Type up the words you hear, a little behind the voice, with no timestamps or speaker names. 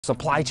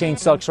Supply chain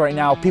sucks right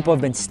now. People have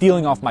been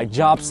stealing off my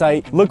job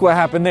site. Look what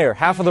happened there.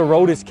 Half of the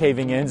road is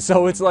caving in.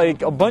 So it's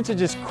like a bunch of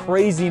just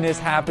craziness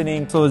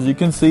happening. So as you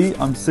can see,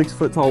 I'm 6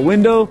 foot tall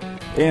window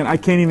and I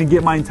can't even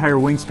get my entire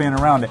wingspan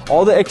around it.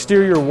 All the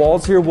exterior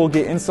walls here will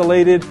get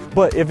insulated,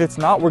 but if it's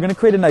not, we're gonna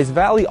create a nice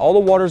valley. All the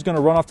water is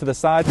gonna run off to the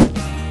side.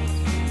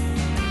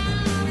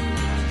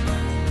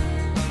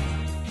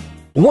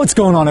 What's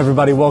going on,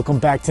 everybody? Welcome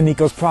back to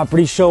Nikos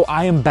Property Show.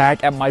 I am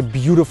back at my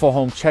beautiful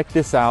home. Check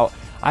this out.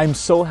 I'm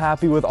so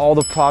happy with all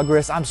the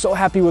progress. I'm so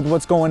happy with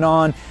what's going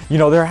on. You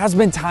know, there has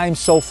been times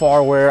so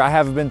far where I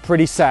have been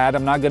pretty sad.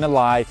 I'm not gonna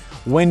lie.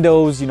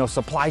 Windows, you know,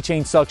 supply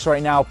chain sucks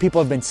right now.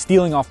 People have been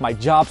stealing off my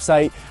job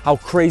site. How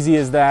crazy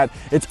is that?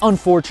 It's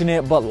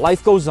unfortunate, but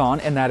life goes on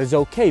and that is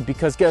okay,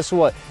 because guess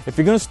what? If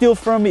you're gonna steal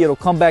from me, it'll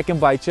come back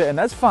and bite you, and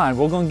that's fine.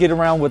 We're gonna get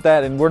around with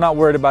that and we're not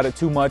worried about it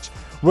too much.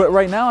 What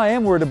right now I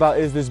am worried about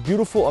is this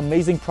beautiful,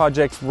 amazing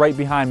project right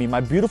behind me.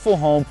 My beautiful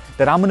home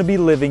that I'm gonna be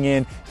living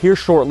in here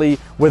shortly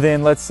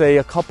within, let's say,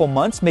 a couple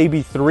months,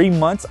 maybe 3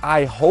 months,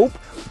 I hope.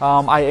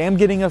 I am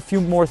getting a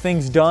few more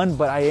things done,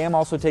 but I am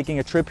also taking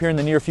a trip here in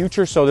the near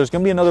future. So there's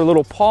gonna be another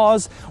little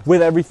pause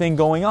with everything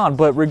going on.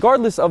 But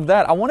regardless of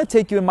that, I wanna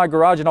take you in my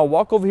garage and I'll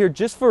walk over here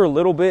just for a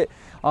little bit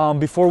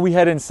before we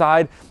head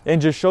inside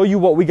and just show you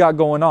what we got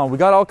going on. We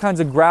got all kinds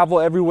of gravel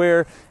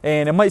everywhere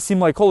and it might seem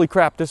like, holy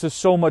crap, this is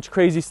so much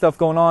crazy stuff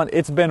going on.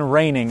 It's been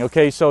raining,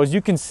 okay? So as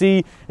you can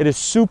see, it is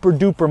super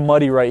duper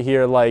muddy right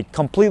here, like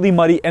completely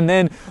muddy. And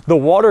then the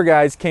water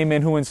guys came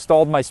in who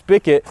installed my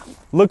spigot.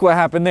 Look what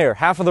happened there.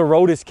 Half of the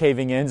road is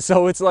caving in.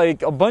 So it's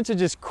like a bunch of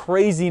just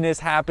craziness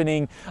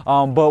happening.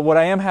 But what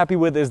I am happy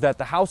with is that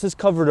the house is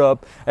covered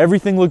up.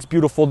 Everything looks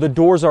beautiful. The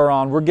doors are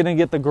on. We're gonna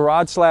get the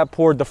garage slab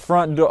poured, the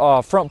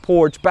front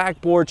porch,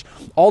 back porch.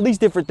 All these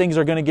different things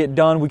are gonna get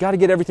done. We gotta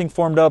get everything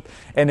formed up.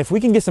 And if we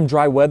can get some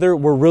dry weather,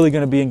 we're really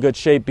gonna be in good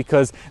shape,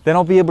 because then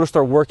I'll be able to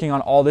start working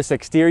on all this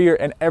exterior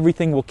and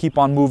everything will keep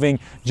on moving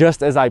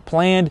just as I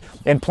planned.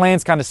 And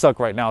plans kind of suck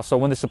right now. So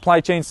when the supply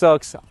chain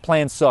sucks,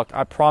 plans suck.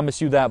 I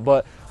promise you that.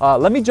 But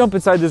let me jump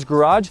inside this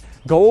garage,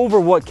 go over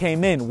what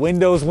came in.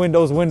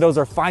 Windows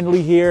are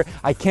finally here.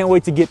 I can't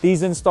wait to get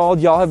these installed.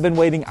 Y'all have been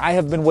waiting. I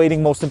have been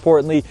waiting, most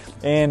importantly.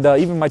 And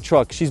even my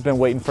truck, she's been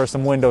waiting for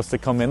some windows to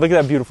come in. Look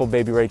at that beautiful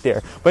baby right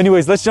there. But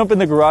anyways, let's jump in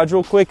the garage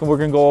real quick and we're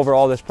gonna go over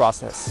all this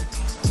process.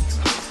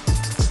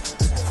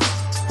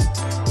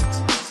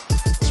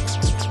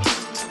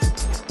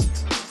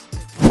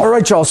 All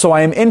right, y'all, so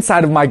I am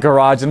inside of my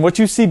garage and what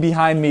you see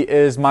behind me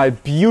is my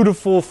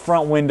beautiful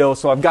front window.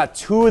 So I've got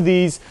two of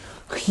these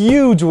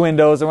huge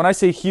windows, and when I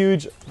say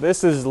huge,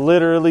 this is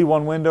literally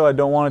one window. I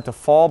don't want it to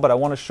fall, but I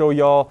want to show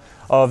y'all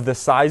of the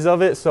size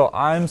of it. So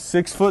I'm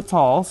 6 foot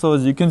tall. So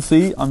as you can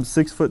see, I'm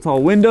 6 foot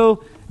tall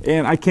window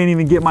and I can't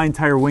even get my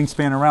entire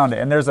wingspan around it.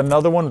 And there's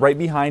another one right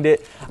behind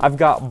it. I've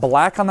got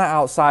black on the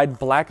outside,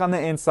 black on the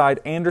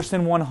inside,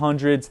 Anderson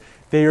 100s.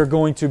 They are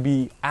going to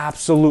be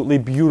absolutely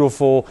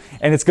beautiful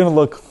and it's gonna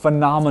look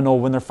phenomenal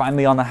when they're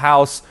finally on the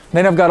house.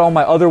 Then I've got all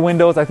my other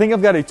windows. I think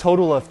I've got a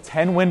total of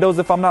 10 windows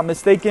if I'm not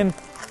mistaken.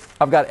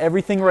 I've got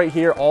everything right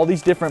here, all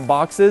these different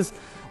boxes.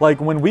 Like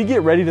when we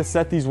get ready to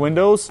set these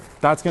windows,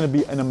 that's gonna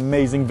be an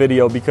amazing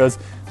video, because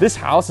this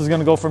house is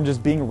gonna go from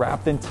just being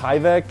wrapped in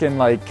Tyvek and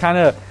like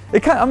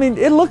I mean,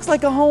 it looks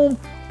like a home,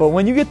 but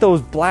when you get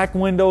those black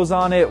windows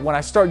on it, when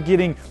I start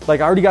getting,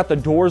 like I already got the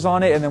doors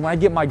on it, and then when I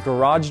get my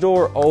garage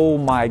door, oh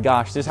my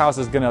gosh, this house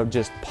is gonna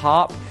just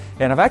pop.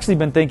 And I've actually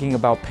been thinking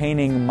about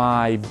painting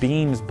my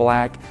beams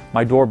black,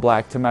 my door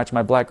black, to match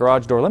my black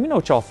garage door. Let me know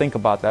what y'all think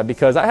about that,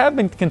 because I have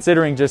been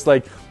considering just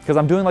like, because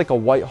I'm doing like a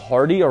white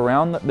hardy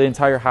around the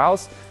entire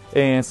house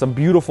and some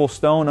beautiful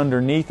stone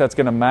underneath that's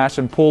gonna match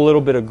and pull a little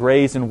bit of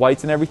grays and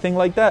whites and everything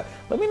like that.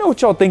 Let me know what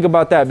y'all think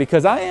about that,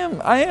 because I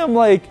am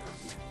like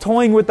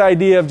toying with the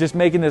idea of just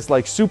making this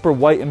like super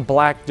white and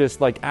black,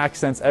 just like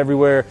accents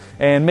everywhere,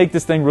 and make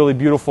this thing really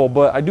beautiful.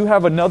 But I do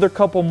have another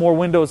couple more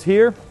windows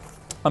here.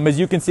 As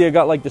you can see, I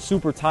got like the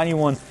super tiny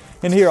one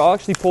in here. I'll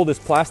actually pull this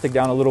plastic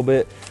down a little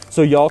bit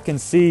so y'all can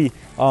see.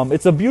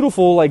 It's a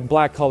beautiful like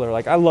black color.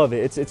 Like I love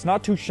it. It's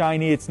not too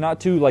shiny. It's not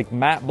too like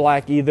matte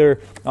black either.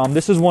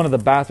 This is one of the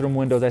bathroom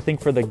windows, I think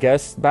for the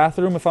guest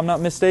bathroom, if I'm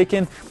not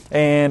mistaken.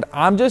 And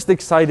I'm just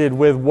excited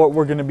with what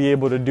we're gonna be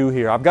able to do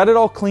here. I've got it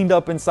all cleaned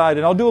up inside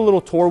and I'll do a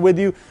little tour with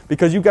you,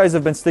 because you guys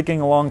have been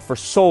sticking along for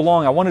so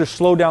long. I wanted to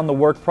slow down the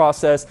work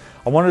process.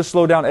 I wanted to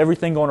slow down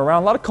everything going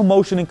around. A lot of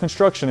commotion in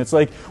construction. It's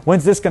like,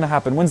 when's this gonna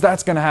happen? When's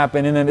that's gonna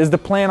happen? And then is the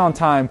plan on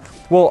time?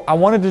 Well, I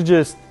wanted to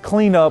just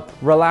clean up,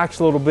 relax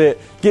a little bit,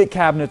 get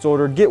cabinets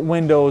ordered, get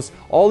windows,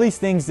 all these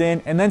things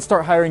in, and then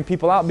start hiring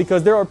people out,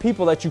 because there are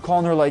people that you call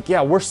and they're like,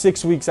 yeah, we're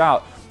 6 weeks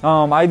out.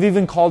 I've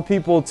even called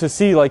people to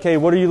see like, hey,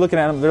 what are you looking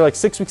at? They're like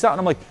 6 weeks out. And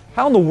I'm like,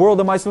 how in the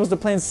world am I supposed to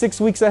plan 6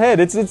 weeks ahead?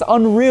 It's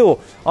unreal.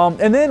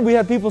 And then we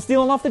have people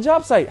stealing off the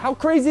job site. How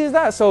crazy is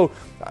that? So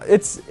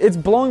it's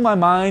blowing my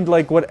mind,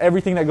 like what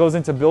everything that goes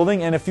into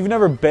building. And if you've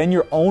never been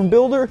your own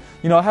builder,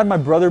 you know, I had my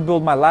brother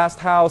build my last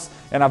house,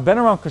 and I've been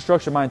around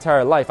construction my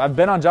entire life. I've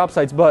been on job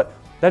sites, but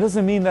that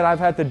doesn't mean that I've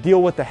had to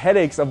deal with the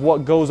headaches of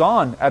what goes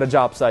on at a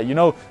job site. You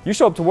know, you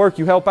show up to work,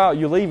 you help out,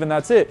 you leave, and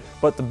that's it.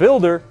 But the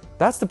builder,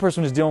 that's the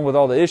person who's dealing with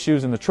all the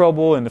issues and the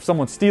trouble, and if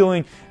someone's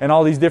stealing and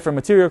all these different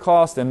material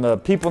costs and the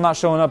people not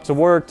showing up to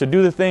work to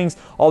do the things,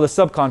 all the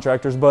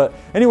subcontractors. But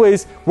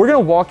anyways, we're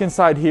gonna walk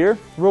inside here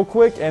real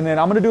quick, and then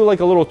I'm gonna do like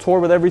a little tour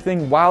with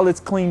everything while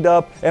it's cleaned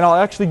up, and I'll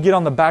actually get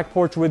on the back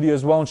porch with you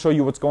as well and show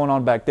you what's going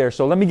on back there.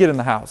 So let me get in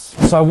the house.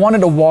 So I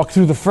wanted to walk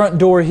through the front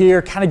door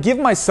here, kind of give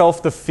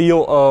myself the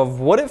feel of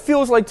what it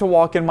feels like to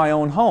walk in my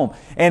own home.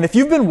 And if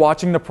you've been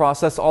watching the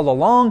process all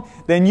along,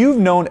 then you've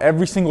known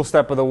every single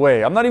step of the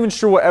way. I'm not even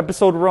sure what episode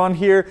we're on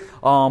here,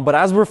 but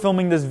as we're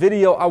filming this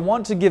video, I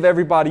want to give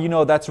everybody, you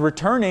know, that's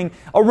returning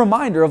a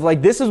reminder of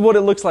like, this is what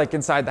it looks like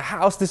inside the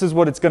house. This is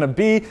what it's gonna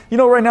be. You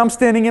know, right now I'm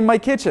standing in my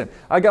kitchen.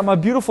 I got my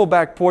beautiful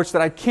back porch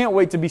that I can't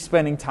wait to be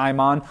spending time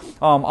on.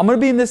 I'm gonna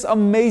be in this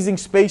amazing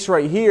space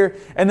right here.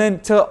 And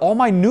then to all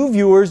my new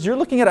viewers, you're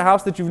looking at a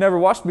house that you've never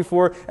watched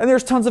before, and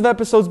there's tons of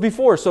episodes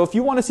before. So if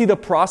you want to see the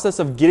process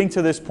of getting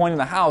to this point in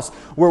the house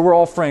where we're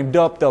all framed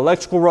up, the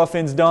electrical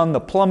rough-in's done,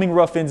 the plumbing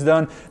rough-in's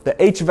done, the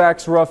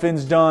HVAC's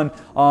rough-in's done,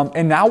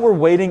 and now we're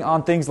waiting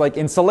on things like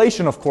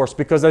insulation, of course,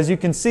 because as you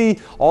can see,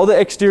 all the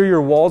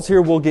exterior walls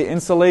here will get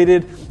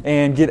insulated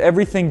and get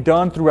everything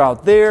done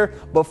throughout there.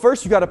 But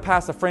first you got to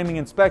pass a framing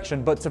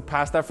inspection. But to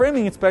pass that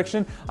framing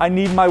inspection, I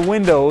need my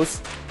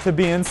windows to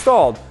be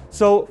installed.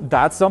 So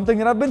that's something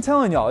that I've been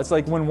telling y'all. It's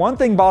like when one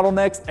thing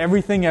bottlenecks,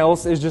 everything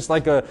else is just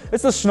like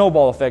it's a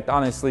snowball effect,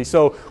 honestly.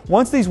 So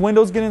once these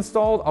windows get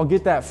installed, I'll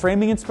get that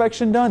framing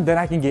inspection done. Then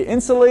I can get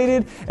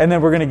insulated, and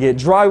then we're gonna get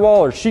drywall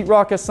or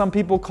sheetrock, as some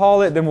people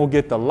call it. Then we'll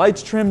get the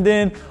lights trimmed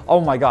in. Oh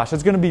my gosh,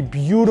 it's gonna be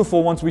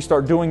beautiful once we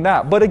start doing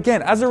that. But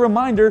again, as a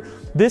reminder,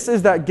 this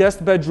is that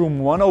guest bedroom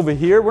 1 over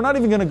here. We're not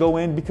even gonna go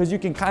in because you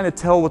can kind of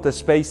tell what the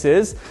space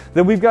is.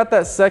 Then we've got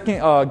that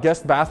second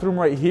guest bathroom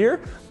right here.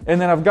 And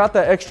then I've got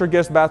that extra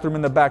guest bathroom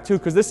in the back too,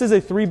 because this is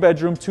a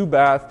 3-bedroom,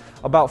 2-bath,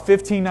 about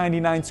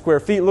 1,599 square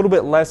feet, a little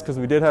bit less because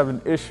we did have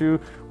an issue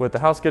with the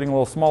house getting a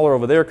little smaller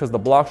over there because the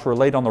blocks were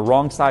laid on the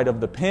wrong side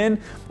of the pin.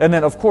 And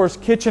then of course,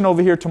 kitchen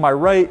over here to my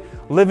right,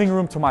 living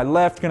room to my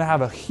left, gonna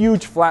have a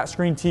huge flat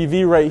screen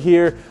TV right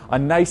here, a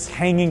nice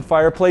hanging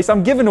fireplace.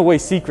 I'm giving away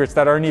secrets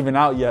that aren't even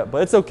out yet,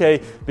 but it's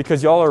okay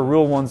because y'all are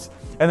real ones.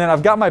 And then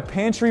I've got my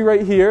pantry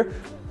right here.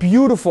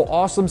 Beautiful,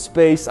 awesome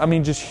space. I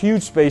mean, just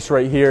huge space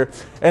right here.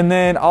 And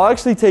then I'll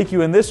actually take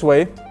you in this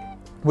way,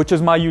 which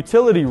is my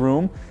utility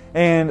room.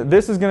 And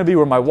this is gonna be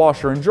where my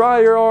washer and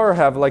dryer are,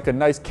 have like a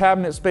nice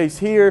cabinet space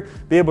here,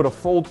 be able to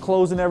fold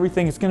clothes and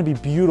everything. It's gonna be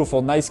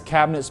beautiful, nice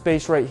cabinet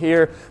space right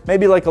here,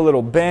 maybe like a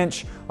little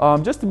bench,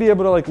 just to be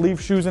able to like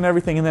leave shoes and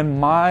everything. And then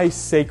my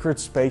sacred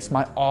space,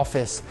 my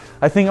office.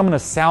 I think I'm gonna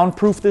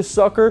soundproof this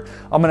sucker.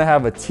 I'm gonna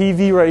have a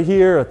TV right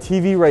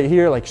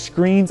here, like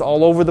screens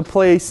all over the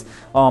place,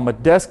 a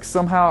desk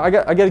somehow. I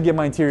got to get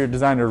my interior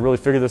designer to really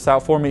figure this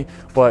out for me,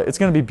 but it's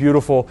gonna be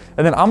beautiful.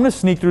 And then I'm gonna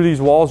sneak through these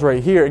walls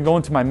right here and go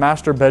into my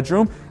master bedroom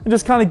and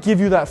just kind of give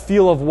you that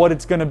feel of what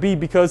it's going to be,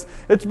 because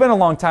it's been a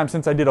long time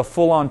since I did a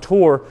full-on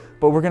tour.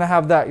 But we're going to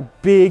have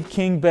that big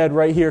king bed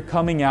right here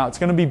coming out. It's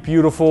going to be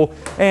beautiful,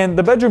 and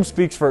the bedroom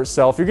speaks for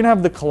itself. You're going to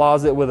have the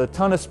closet with a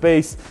ton of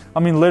space. I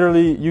mean,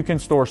 literally you can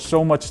store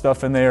so much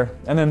stuff in there.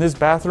 And then this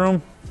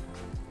bathroom,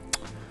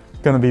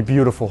 going to be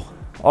beautiful.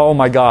 Oh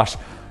my gosh,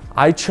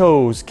 I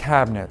chose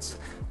cabinets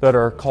that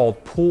are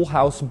called Pool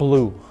House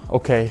Blue,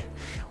 okay,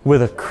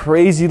 with a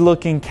crazy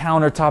looking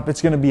countertop.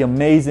 It's gonna be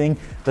amazing.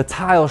 The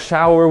tile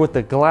shower with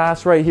the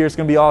glass right here is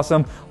gonna be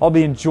awesome. I'll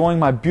be enjoying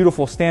my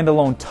beautiful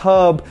standalone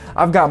tub.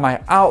 I've got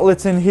my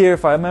outlets in here.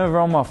 If I'm ever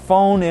on my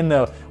phone, in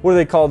the, what do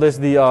they call this?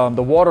 The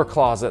water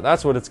closet,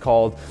 that's what it's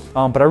called.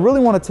 But I really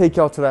wanna take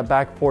y'all to that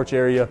back porch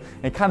area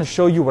and kind of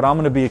show you what I'm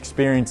gonna be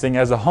experiencing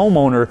as a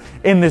homeowner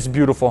in this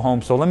beautiful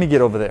home. So let me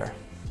get over there.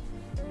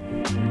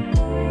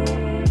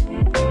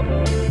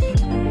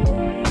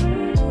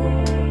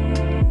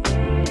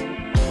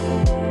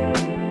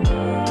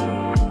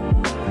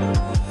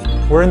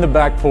 We're in the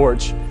back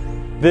porch.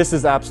 This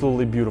is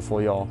absolutely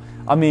beautiful, y'all.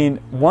 I mean,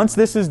 once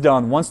this is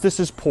done, once this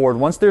is poured,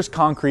 once there's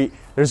concrete,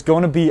 there's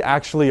going to be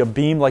actually a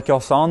beam like y'all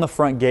saw on the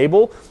front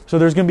gable. So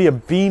there's going to be a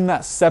beam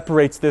that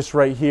separates this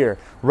right here,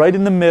 right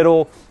in the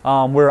middle,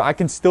 where I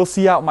can still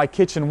see out my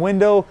kitchen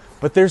window,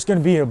 but there's going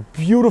to be a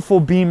beautiful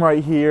beam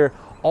right here.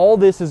 All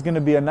this is going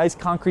to be a nice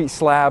concrete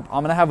slab.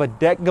 I'm going to have a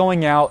deck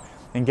going out,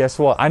 and guess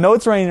what? I know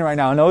it's raining right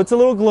now. I know it's a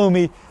little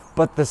gloomy,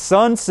 but the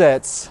sun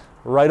sets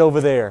right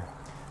over there.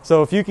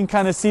 So if you can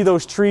kind of see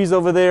those trees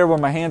over there where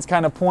my hand's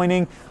kind of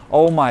pointing,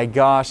 oh my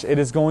gosh, it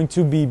is going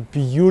to be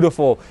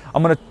beautiful.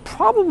 I'm going to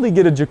probably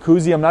get a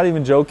jacuzzi, I'm not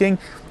even joking.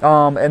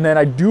 And then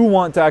I do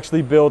want to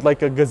actually build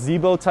like a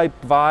gazebo type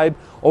vibe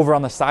over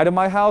on the side of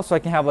my house, so I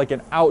can have like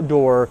an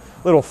outdoor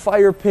little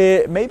fire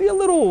pit, maybe a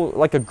little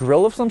like a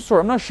grill of some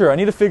sort. I'm not sure, I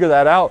need to figure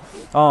that out.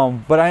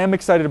 But I am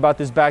excited about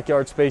this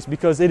backyard space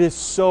because it is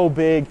so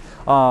big.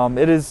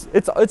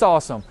 It's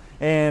awesome.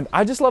 And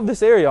I just love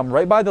this area. I'm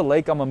right by the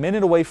lake. I'm a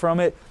minute away from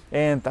it.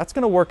 And that's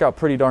gonna work out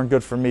pretty darn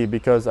good for me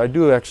because I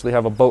do actually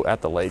have a boat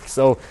at the lake.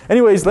 So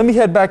anyways, let me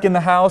head back in the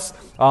house.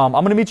 I'm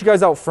gonna meet you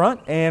guys out front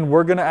and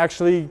we're gonna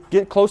actually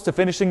get close to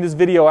finishing this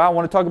video out. I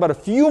wanna talk about a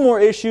few more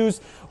issues,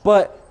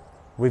 but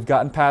we've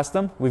gotten past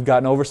them. We've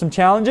gotten over some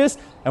challenges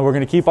and we're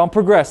gonna keep on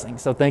progressing.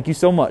 So thank you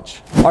so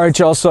much. All right,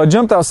 y'all, so I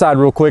jumped outside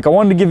real quick. I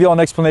wanted to give you all an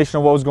explanation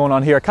of what was going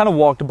on here. I kind of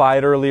walked by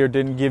it earlier,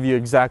 didn't give you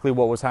exactly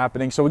what was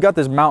happening. So we got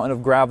this mountain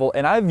of gravel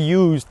and I've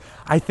used,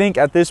 I think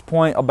at this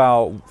point,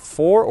 about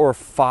 4 or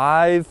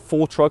 5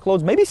 full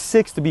truckloads, maybe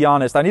 6 to be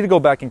honest. I need to go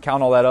back and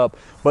count all that up.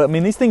 But I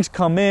mean, these things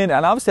come in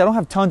and obviously I don't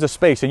have tons of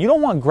space and you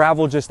don't want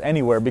gravel just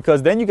anywhere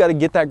because then you got to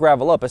get that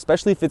gravel up,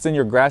 especially if it's in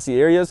your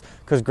grassy areas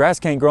because grass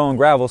can't grow on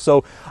gravel.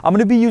 So I'm going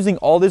to be using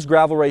all this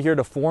gravel right here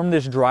to form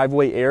this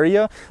driveway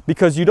area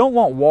because you don't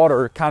want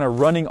water kind of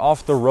running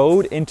off the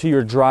road into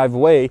your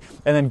driveway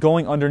and then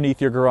going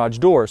underneath your garage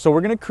door. So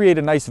we're going to create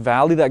a nice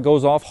valley that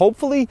goes off.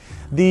 Hopefully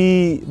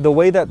the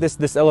way that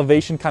this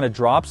elevation kind of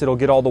drops, it'll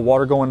get all the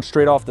water going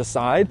straight off the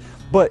side.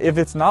 But if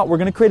it's not, we're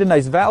going to create a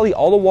nice valley.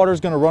 All the water is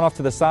going to run off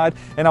to the side.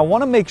 And I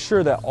want to make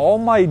sure that all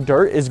my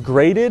dirt is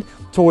graded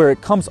to where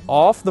it comes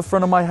off the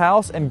front of my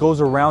house and goes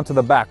around to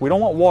the back. We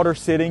don't want water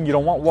sitting. You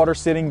don't want water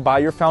sitting by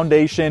your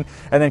foundation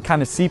and then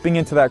kind of seeping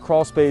into that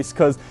crawl space.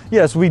 Because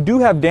yes, we do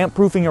have damp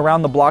proofing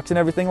around the blocks and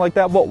everything like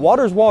that, but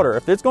water's water.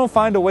 If it's going to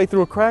find a way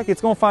through a crack,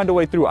 it's going to find a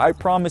way through. I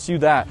promise you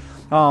that.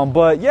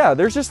 But yeah,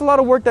 there's just a lot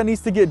of work that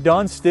needs to get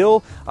done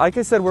still. Like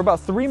I said, we're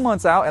about 3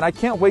 months out and I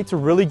can't wait to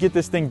really get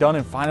this thing done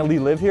and finally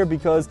live here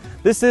because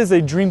this is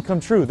a dream come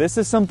true. This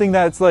is something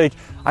that's like,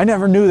 I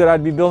never knew that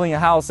I'd be building a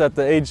house at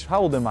the age,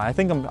 how old am I? I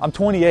think I'm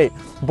 28,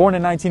 born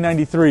in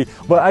 1993,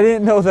 but I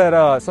didn't know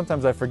that,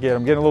 sometimes I forget,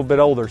 I'm getting a little bit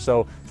older,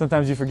 so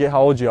sometimes you forget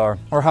how old you are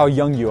or how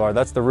young you are.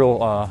 That's the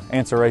real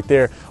answer right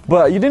there.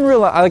 But you didn't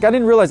realize, like I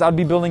didn't realize I'd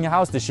be building a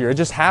house this year. It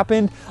just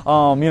happened.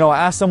 You know, I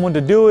asked someone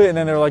to do it and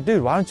then they're like,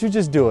 dude, why don't you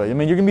just do it? I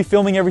mean, you're gonna be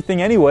filming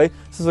everything anyway.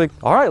 So it's like,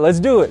 all right, let's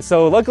do it.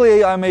 So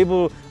luckily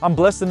I'm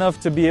blessed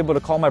enough to be able to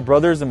call my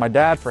brothers and my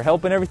dad for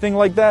help and everything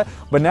like that.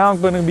 But now I'm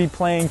gonna be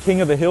playing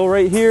King of the Hill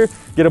right here,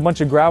 get a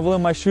bunch of gravel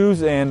in my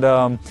shoes, and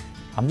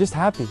I'm just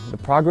happy. The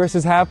progress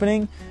is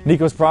happening.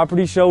 Nikos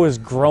Property Show is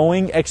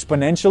growing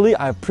exponentially.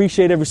 I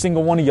appreciate every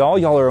single one of y'all.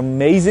 Y'all are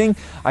amazing.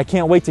 I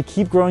can't wait to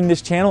keep growing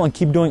this channel and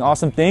keep doing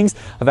awesome things.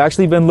 I've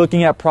actually been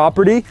looking at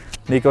property.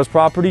 Nikos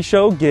Property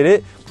Show, get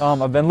it?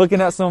 I've been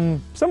looking at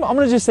some I'm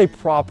gonna just say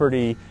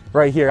property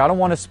right here. I don't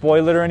want to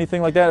spoil it or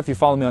anything like that. If you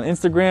follow me on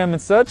Instagram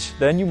and such,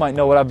 then you might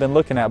know what I've been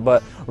looking at.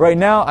 But right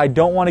now, I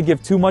don't want to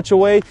give too much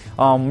away.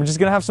 We're just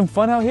gonna have some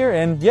fun out here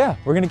and yeah,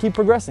 we're gonna keep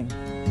progressing.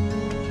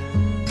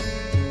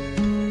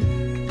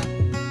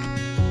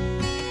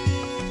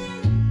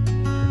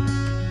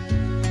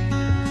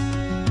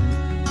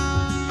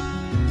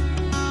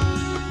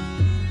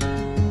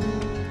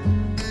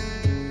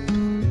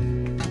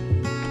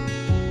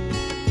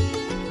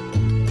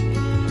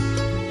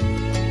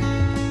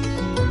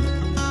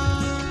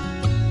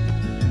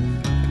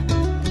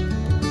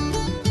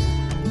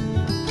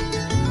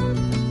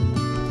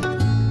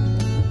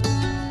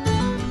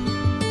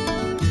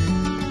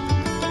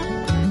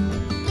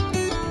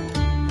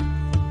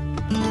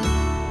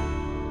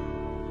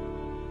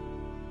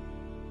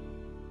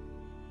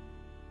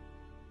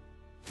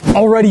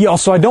 Alrighty, y'all,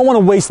 so I don't want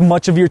to waste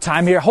much of your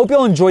time here. Hope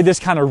y'all enjoyed this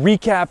kind of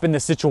recap and the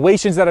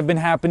situations that have been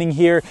happening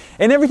here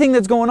and everything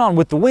that's going on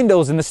with the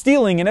windows and the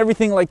stealing and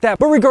everything like that.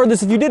 But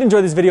regardless, if you did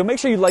enjoy this video, make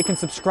sure you like and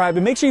subscribe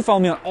and make sure you follow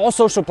me on all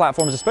social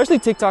platforms, especially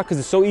TikTok, because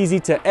it's so easy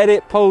to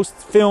edit, post,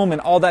 film,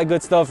 and all that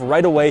good stuff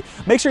right away.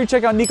 Make sure you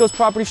check out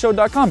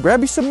NikosPropertyShow.com.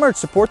 Grab you some merch,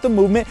 support the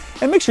movement,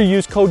 and make sure you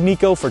use code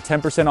NIKO for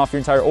 10% off your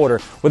entire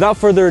order. Without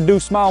further ado,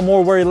 smile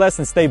more, worry less,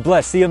 and stay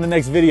blessed. See you in the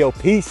next video.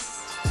 Peace.